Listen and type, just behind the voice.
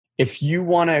If you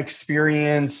want to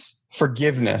experience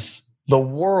forgiveness, the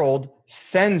world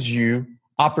sends you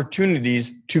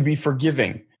opportunities to be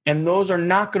forgiving. And those are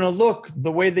not going to look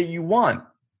the way that you want.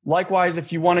 Likewise,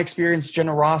 if you want to experience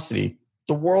generosity,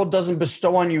 the world doesn't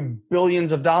bestow on you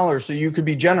billions of dollars so you could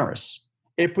be generous.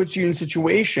 It puts you in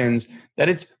situations that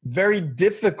it's very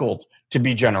difficult to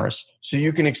be generous so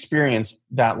you can experience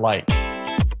that light.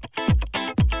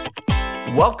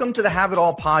 Welcome to the Have It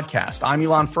All podcast. I'm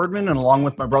Elon Ferdman, and along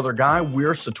with my brother Guy,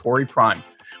 we're Satori Prime.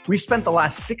 We've spent the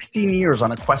last 16 years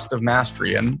on a quest of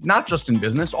mastery, and not just in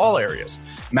business, all areas.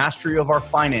 Mastery of our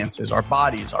finances, our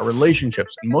bodies, our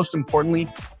relationships, and most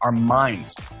importantly, our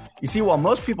minds. You see, while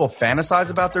most people fantasize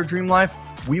about their dream life,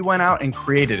 we went out and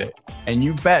created it. And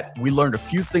you bet we learned a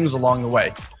few things along the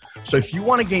way. So if you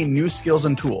want to gain new skills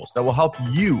and tools that will help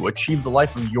you achieve the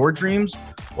life of your dreams,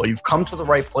 well, you've come to the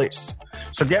right place.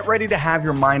 So get ready to have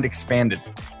your mind expanded.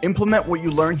 Implement what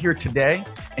you learn here today,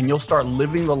 and you'll start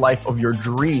living the life of your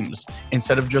dreams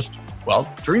instead of just,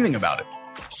 dreaming about it.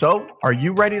 So are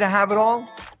you ready to have it all?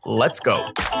 Let's go.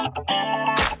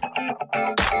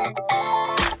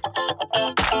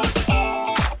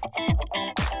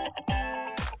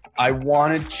 I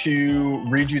wanted to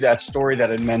read you that story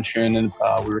that I'd mentioned, and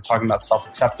we were talking about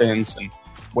self-acceptance and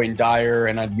Wayne Dyer,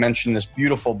 and I'd mentioned this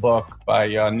beautiful book by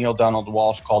Neale Donald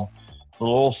Walsch called The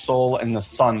Little Soul and the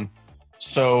Sun.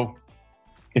 So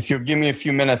if you'll give me a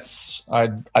few minutes,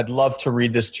 I'd love to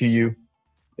read this to you.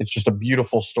 It's just a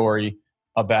beautiful story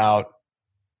about,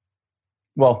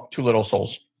 two little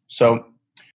souls. So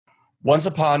once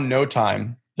upon no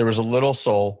time, there was a little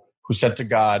soul who said to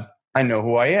God, "I know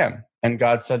who I am." And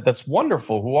God said, "That's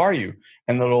wonderful. Who are you?"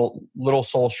 And the little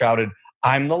soul shouted,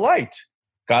 "I'm the light."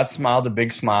 God smiled a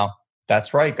big smile.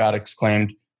 "That's right," God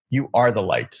exclaimed. "You are the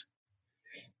light."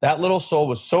 That little soul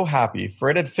was so happy,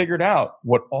 for it had figured out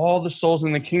what all the souls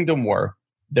in the kingdom were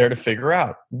there to figure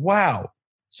out. "Wow,"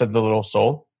 said the little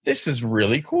soul, "this is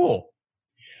really cool."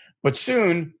 But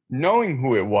soon, knowing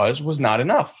who it was not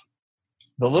enough.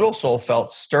 The little soul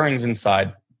felt stirrings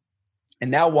inside and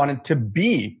now wanted to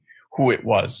be who it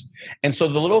was. And so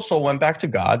the little soul went back to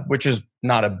God, which is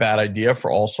not a bad idea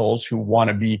for all souls who want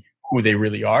to be who they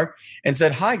really are, and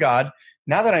said, "Hi, God,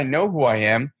 now that I know who I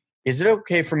am, is it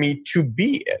okay for me to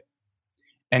be it?"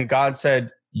 And God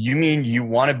said, "You mean you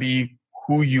want to be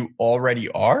who you already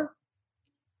are?"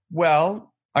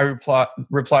 "Well,"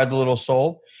 replied the little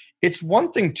soul, "it's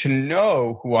one thing to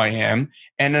know who I am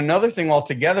and another thing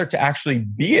altogether to actually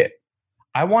be it.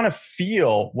 I want to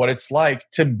feel what it's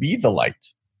like to be the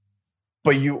light."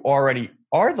 "But you already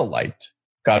are the light,"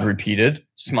 God repeated,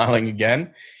 smiling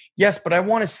again. "Yes, but I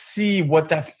want to see what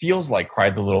that feels like,"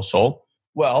 cried the little soul.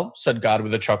 "Well," said God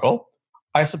with a chuckle,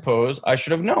 "I suppose I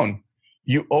should have known.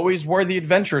 You always were the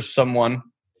adventurous someone."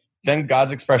 Then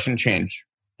God's expression changed.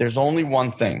 "There's only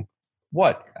one thing."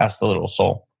 "What?" asked the little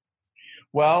soul.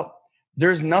 "Well,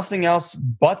 there's nothing else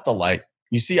but the light.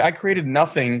 You see, I created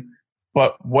nothing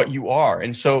but what you are.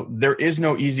 And so there is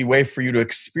no easy way for you to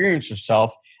experience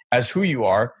yourself as who you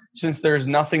are, since there is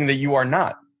nothing that you are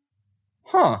not."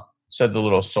 "Huh," said the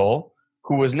little soul,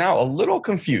 who was now a little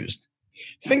confused.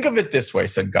 "Think of it this way,"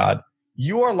 said God.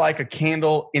 "You are like a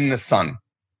candle in the sun."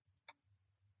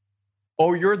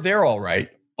 "Oh, you're there all right,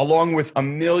 along with a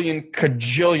million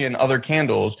kajillion other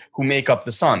candles who make up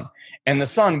the sun. And the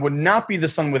sun would not be the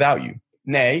sun without you.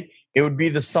 Nay, it would be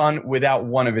the sun without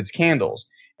one of its candles.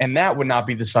 And that would not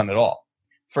be the sun at all,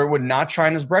 for it would not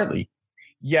shine as brightly.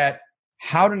 Yet,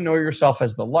 how to know yourself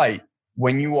as the light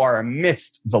when you are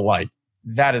amidst the light?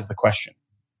 That is the question."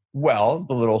 "Well,"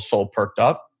 the little soul perked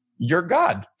up, "you're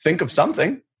God. Think of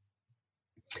something."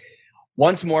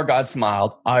 Once more, God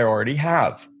smiled. "I already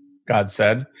have," God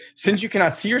said. "Since you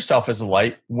cannot see yourself as a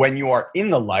light, when you are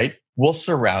in the light, we'll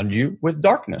surround you with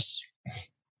darkness."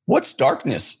 "What's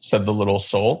darkness?" said the little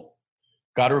soul.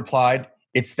 God replied,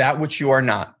 "It's that which you are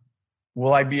not."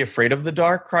 "Will I be afraid of the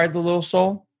dark?" cried the little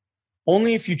soul.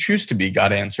 "Only if you choose to be,"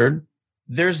 God answered.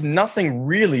 "There's nothing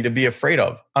really to be afraid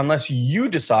of unless you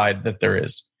decide that there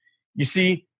is. You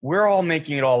see, we're all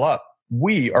making it all up.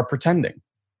 We are pretending."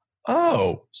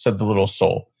 "Oh," said the little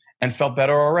soul, and felt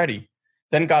better already.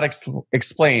 Then God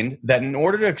explained that in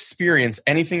order to experience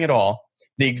anything at all,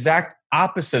 the exact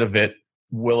opposite of it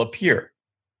will appear.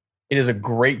 "It is a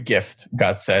great gift,"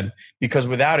 God said, "because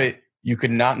without it, you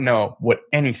could not know what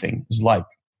anything is like.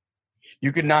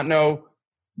 You could not know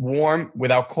warm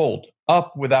without cold,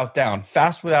 up without down,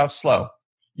 fast without slow.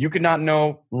 You could not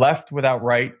know left without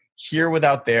right, here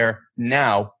without there,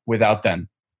 now without then.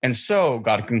 And so,"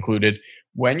 God concluded,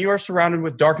 "when you are surrounded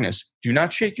with darkness, do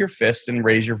not shake your fist and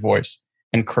raise your voice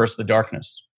and curse the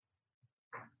darkness.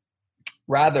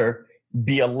 Rather,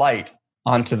 Be a light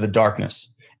onto the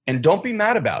darkness. And don't be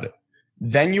mad about it.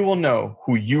 Then you will know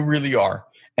who you really are,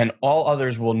 and all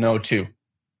others will know too.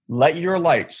 Let your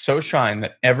light so shine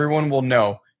that everyone will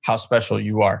know how special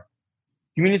you are.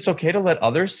 You mean it's okay to let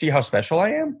others see how special I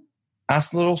am?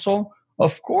 Asked the little soul.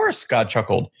 Of course, God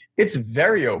chuckled. It's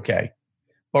very okay.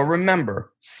 But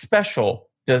remember, special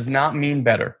does not mean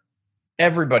better.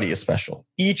 Everybody is special,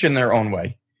 each in their own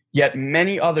way. Yet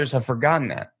many others have forgotten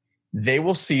that. They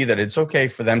will see that it's okay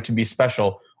for them to be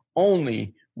special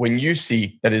only when you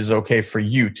see that it is okay for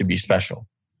you to be special.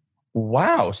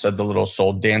 Wow, said the little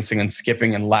soul, dancing and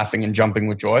skipping and laughing and jumping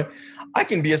with joy. I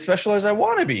can be as special as I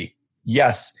want to be.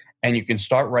 Yes, and you can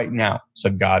start right now,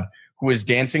 said God, who is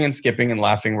dancing and skipping and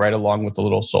laughing right along with the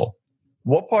little soul.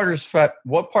 What part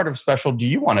of special do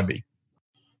you want to be?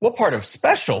 What part of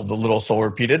special? The little soul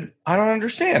repeated. I don't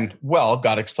understand. Well,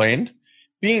 God explained.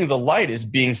 Being the light is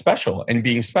being special, and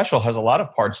being special has a lot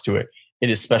of parts to it. It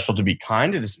is special to be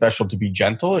kind. It is special to be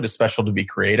gentle. It is special to be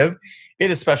creative.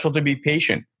 It is special to be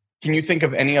patient. Can you think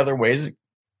of any other ways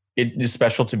it is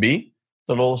special to be?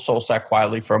 The little soul sat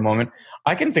quietly for a moment.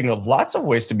 I can think of lots of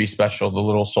ways to be special, the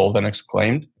little soul then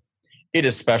exclaimed. It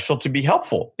is special to be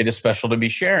helpful. It is special to be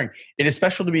sharing. It is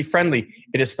special to be friendly.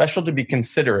 It is special to be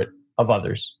considerate of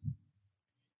others.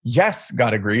 Yes,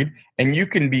 God agreed, and you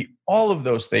can be all of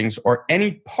those things or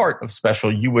any part of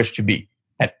special you wish to be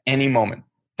at any moment.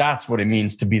 That's what it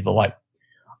means to be the light.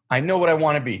 I know what I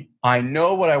want to be. I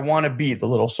know what I want to be, the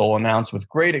little soul announced with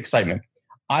great excitement.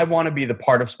 I want to be the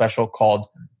part of special called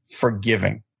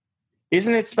forgiving.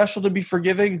 Isn't it special to be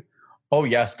forgiving? Oh,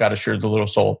 yes, God assured the little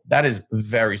soul. That is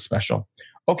very special.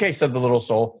 Okay, said the little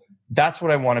soul. That's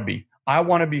what I want to be. I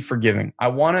want to be forgiving. I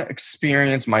want to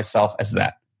experience myself as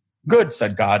that. Good,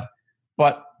 said God.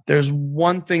 But there's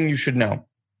one thing you should know.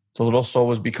 The little soul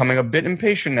was becoming a bit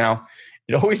impatient now.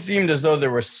 It always seemed as though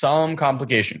there were some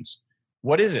complications.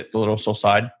 What is it? The little soul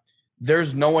sighed.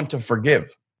 There's no one to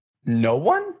forgive. No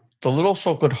one? The little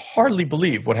soul could hardly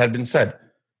believe what had been said.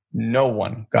 No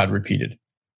one, God repeated.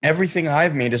 Everything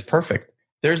I've made is perfect.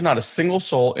 There's not a single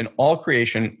soul in all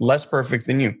creation less perfect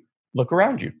than you. Look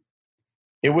around you.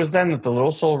 It was then that the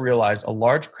little soul realized a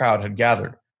large crowd had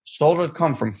gathered. Souls had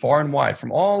come from far and wide,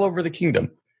 from all over the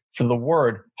kingdom, for the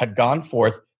word had gone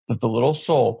forth that the little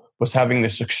soul was having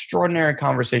this extraordinary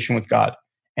conversation with God,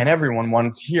 and everyone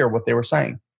wanted to hear what they were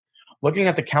saying. Looking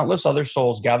at the countless other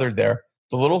souls gathered there,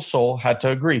 the little soul had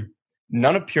to agree.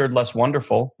 None appeared less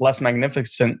wonderful, less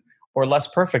magnificent, or less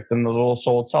perfect than the little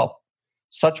soul itself.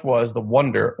 Such was the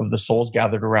wonder of the souls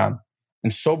gathered around,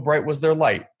 and so bright was their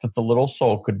light that the little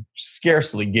soul could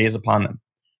scarcely gaze upon them.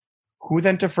 Who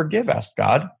then to forgive? Asked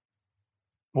God.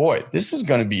 Boy, this is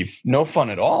going to be no fun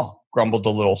at all, grumbled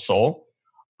the little soul.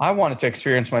 I wanted to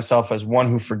experience myself as one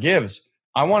who forgives.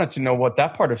 I wanted to know what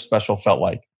that part of special felt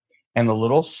like. And the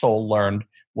little soul learned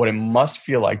what it must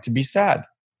feel like to be sad.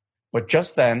 But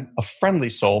just then, a friendly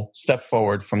soul stepped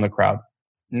forward from the crowd.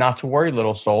 Not to worry,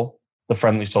 little soul, the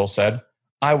friendly soul said.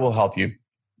 I will help you.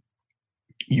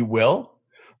 You will?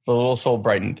 The little soul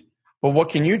brightened. But what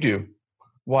can you do?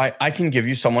 Why, I can give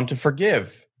you someone to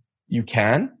forgive. You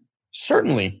can?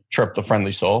 Certainly, chirped the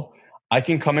friendly soul. I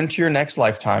can come into your next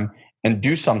lifetime and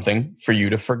do something for you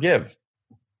to forgive.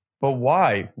 But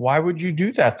why? Why would you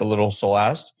do that? The little soul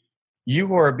asked. You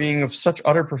who are a being of such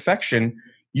utter perfection,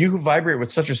 you who vibrate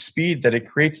with such a speed that it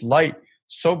creates light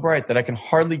so bright that I can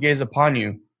hardly gaze upon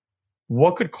you.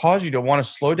 What could cause you to want to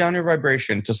slow down your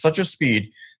vibration to such a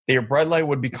speed that your bright light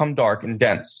would become dark and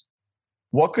dense?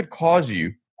 What could cause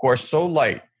you, who are so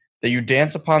light that you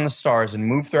dance upon the stars and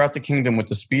move throughout the kingdom with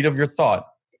the speed of your thought,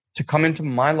 to come into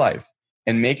my life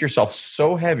and make yourself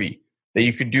so heavy that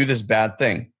you could do this bad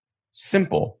thing?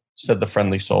 Simple, said the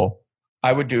friendly soul.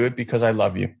 I would do it because I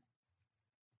love you.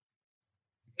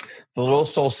 The little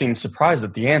soul seemed surprised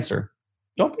at the answer.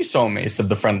 Don't be so amazed, said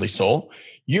the friendly soul.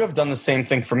 You have done the same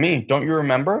thing for me, don't you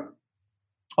remember?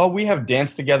 Oh, we have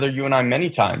danced together, you and I, many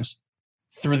times.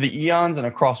 Through the eons and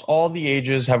across all the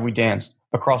ages have we danced.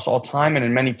 Across all time and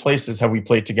in many places have we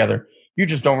played together. You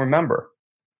just don't remember.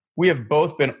 We have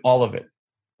both been all of it.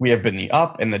 We have been the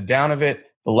up and the down of it,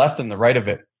 the left and the right of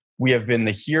it. We have been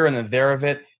the here and the there of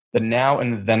it, the now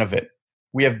and the then of it.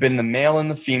 We have been the male and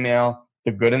the female,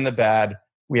 the good and the bad.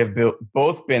 We have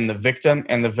both been the victim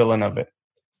and the villain of it.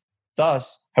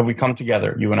 Thus have we come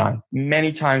together, you and I,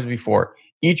 many times before,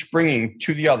 each bringing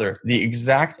to the other the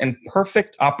exact and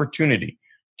perfect opportunity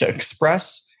to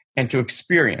express and to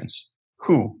experience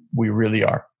who we really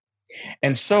are.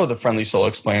 And so, the friendly soul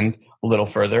explained a little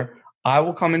further, I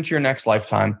will come into your next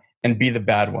lifetime and be the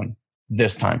bad one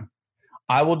this time.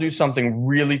 I will do something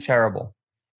really terrible.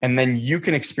 and then you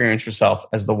can experience yourself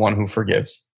as the one who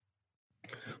forgives.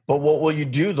 But what will you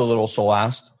do? The little soul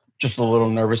asked, just a little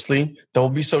nervously. That will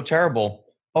be so terrible.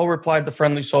 Oh, replied the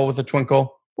friendly soul with a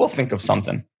twinkle. We'll think of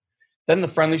something. Then the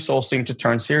friendly soul seemed to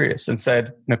turn serious and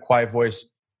said in a quiet voice,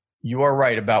 you are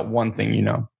right about one thing, you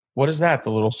know. What is that?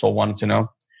 The little soul wanted to know.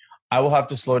 I will have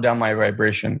to slow down my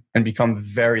vibration and become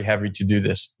very heavy to do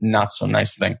this not so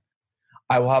nice thing.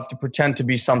 I will have to pretend to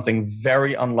be something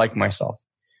very unlike myself.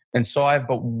 And so I have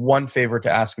but one favor to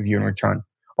ask of you in return.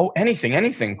 Oh, anything,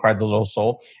 anything, cried the little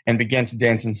soul and began to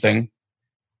dance and sing.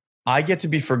 I get to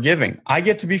be forgiving. I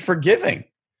get to be forgiving.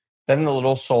 Then the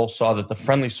little soul saw that the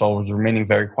friendly soul was remaining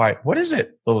very quiet. What is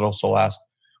it? The little soul asked.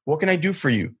 What can I do for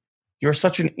you? You're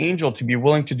such an angel to be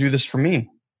willing to do this for me.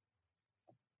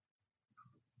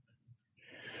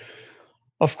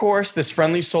 Of course, this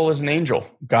friendly soul is an angel,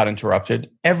 God interrupted.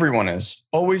 Everyone is.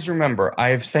 Always remember, I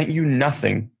have sent you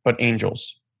nothing but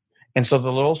angels. And so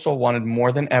the little soul wanted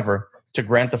more than ever to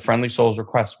grant the friendly soul's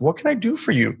request. What can I do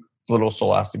for you? The little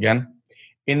soul asked again.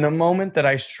 In the moment that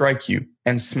I strike you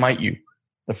and smite you,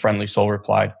 the friendly soul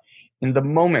replied, in the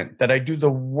moment that I do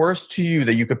the worst to you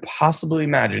that you could possibly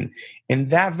imagine, in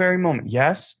that very moment,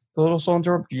 yes, the little soul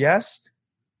interrupted, yes,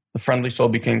 the friendly soul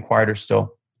became quieter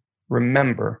still.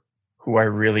 Remember who I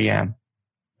really am.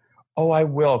 Oh, I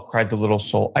will, cried the little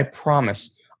soul. I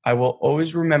promise I will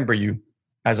always remember you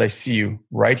as I see you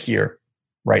right here,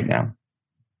 right now.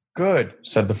 Good,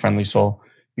 said the friendly soul,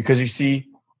 because you see,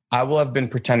 I will have been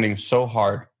pretending so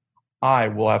hard. I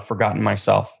will have forgotten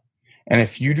myself. And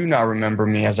if you do not remember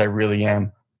me as I really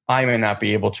am, I may not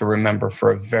be able to remember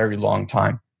for a very long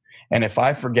time. And if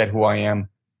I forget who I am,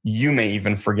 you may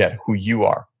even forget who you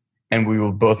are, and we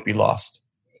will both be lost.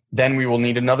 Then we will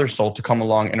need another soul to come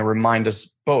along and remind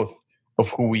us both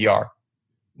of who we are.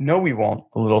 No, we won't,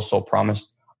 the little soul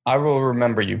promised. I will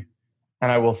remember you,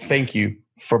 and I will thank you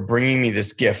for bringing me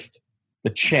this gift, the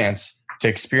chance to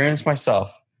experience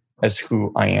myself as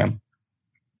who I am.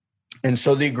 And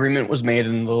so the agreement was made,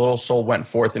 and the little soul went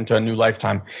forth into a new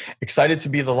lifetime, excited to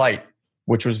be the light,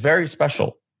 which was very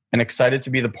special, and excited to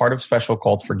be the part of special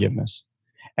called forgiveness.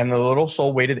 And the little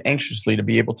soul waited anxiously to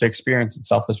be able to experience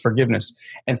itself as forgiveness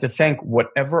and to thank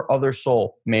whatever other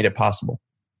soul made it possible.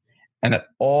 And at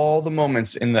all the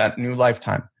moments in that new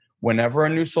lifetime, whenever a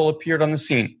new soul appeared on the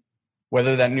scene,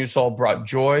 whether that new soul brought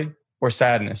joy or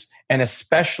sadness, and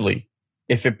especially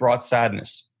if it brought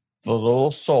sadness, the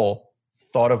little soul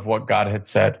thought of what God had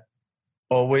said.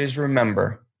 Always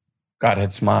remember, God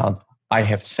had smiled. I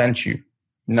have sent you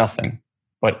nothing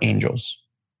but angels.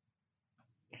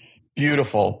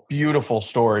 Beautiful, beautiful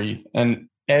story. And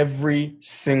every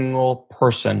single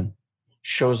person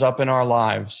shows up in our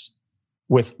lives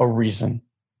with a reason,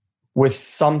 with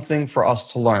something for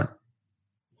us to learn.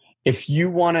 If you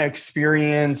want to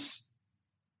experience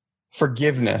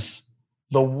forgiveness,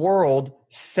 the world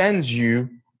sends you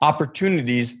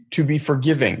opportunities to be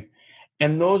forgiving.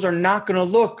 And those are not going to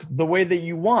look the way that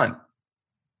you want.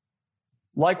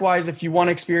 Likewise, if you want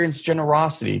to experience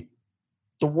generosity,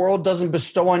 the world doesn't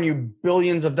bestow on you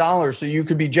billions of dollars so you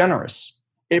could be generous.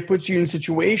 It puts you in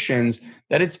situations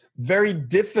that it's very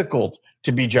difficult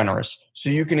to be generous so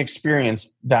you can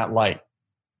experience that light.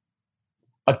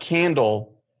 A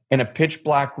candle in a pitch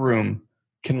black room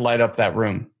can light up that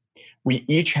room. We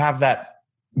each have that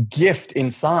gift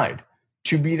inside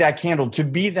to be that candle, to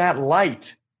be that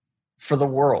light for the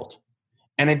world.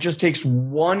 And it just takes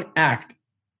one act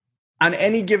on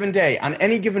any given day, on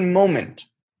any given moment,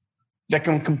 that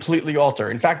can completely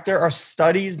alter. In fact, there are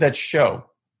studies that show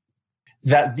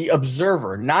that the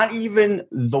observer, not even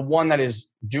the one that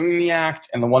is doing the act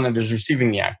and the one that is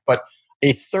receiving the act, but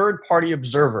a third-party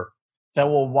observer that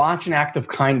will watch an act of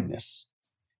kindness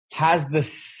has the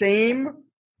same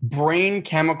brain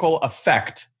chemical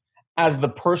effect as the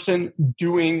person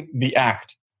doing the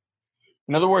act.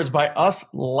 In other words, by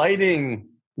us lighting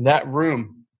that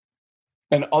room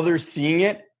and others seeing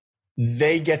it,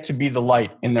 they get to be the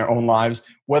light in their own lives,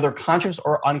 whether conscious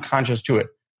or unconscious to it.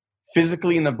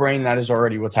 Physically in the brain, that is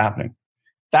already what's happening.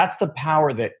 That's the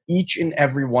power that each and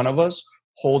every one of us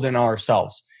hold in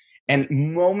ourselves. And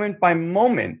moment by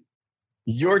moment,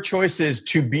 your choice is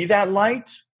to be that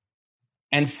light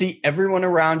and see everyone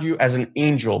around you as an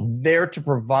angel there to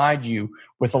provide you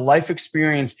with a life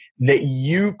experience that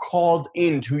you called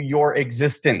into your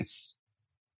existence,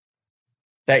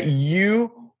 that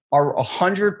you are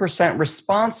 100%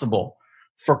 responsible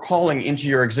for calling into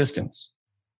your existence.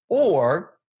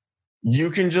 Or you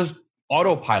can just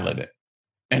autopilot it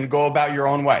and go about your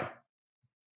own way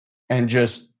and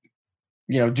just,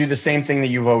 do the same thing that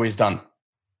you've always done.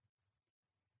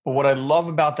 But what I love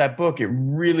about that book, it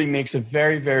really makes it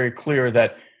very, very clear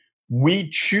that we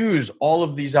choose all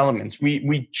of these elements.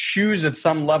 We choose at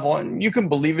some level, and you can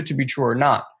believe it to be true or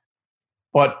not.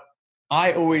 But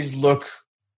I always look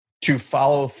to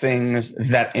follow things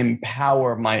that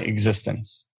empower my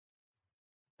existence,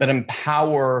 that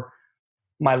empower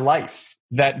my life,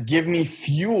 that give me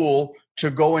fuel to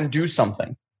go and do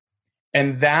something.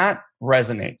 And that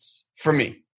resonates for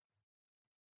me.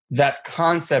 That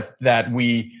concept that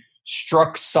we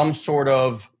struck some sort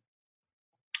of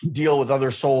deal with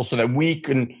other souls so that we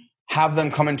can have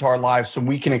them come into our lives so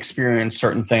we can experience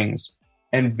certain things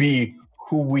and be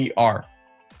who we are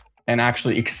and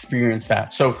actually experience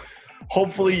that. So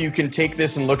hopefully you can take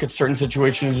this and look at certain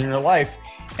situations in your life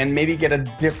and maybe get a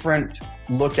different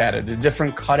look at it, a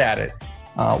different cut at it,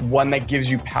 one that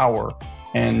gives you power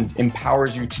and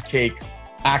empowers you to take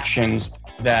actions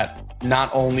that not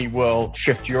only will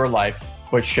shift your life,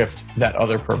 but shift that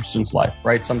other person's life,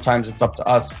 right? Sometimes it's up to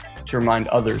us to remind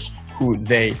others who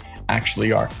they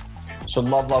actually are. So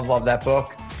love that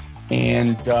book.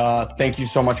 And thank you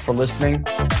so much for listening.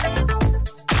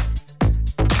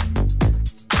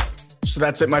 So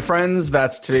that's it, my friends.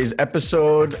 That's today's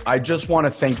episode. I just want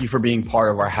to thank you for being part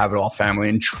of our Have It All family,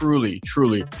 and truly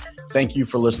thank you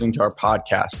for listening to our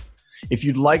podcast. If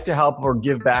you'd like to help or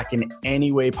give back in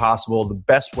any way possible, the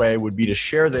best way would be to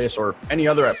share this or any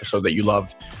other episode that you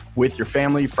loved with your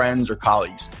family, friends, or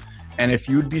colleagues. And if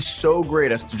you'd be so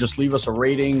great as to just leave us a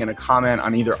rating and a comment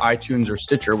on either iTunes or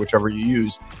Stitcher, whichever you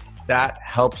use, that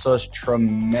helps us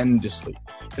tremendously.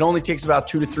 It only takes about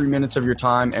 2 to 3 minutes of your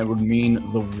time and would mean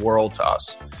the world to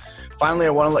us. Finally,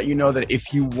 I want to let you know that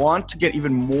if you want to get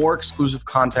even more exclusive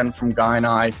content from Guy and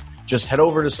I, just head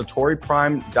over to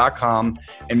satoriprime.com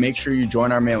and make sure you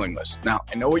join our mailing list. Now,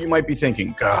 I know what you might be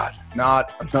thinking, God,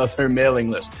 not another mailing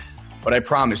list, but I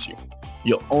promise you,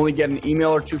 you'll only get an email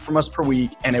or two from us per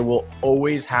week, and it will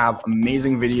always have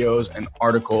amazing videos and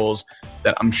articles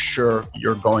that I'm sure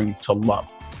you're going to love.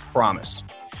 Promise.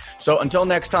 So until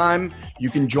next time, you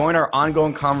can join our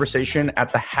ongoing conversation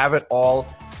at the Have It All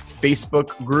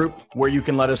Facebook group, where you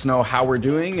can let us know how we're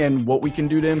doing and what we can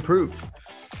do to improve.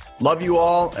 Love you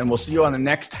all, and we'll see you on the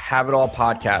next Have It All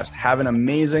podcast. Have an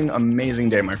amazing, amazing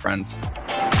day, my friends.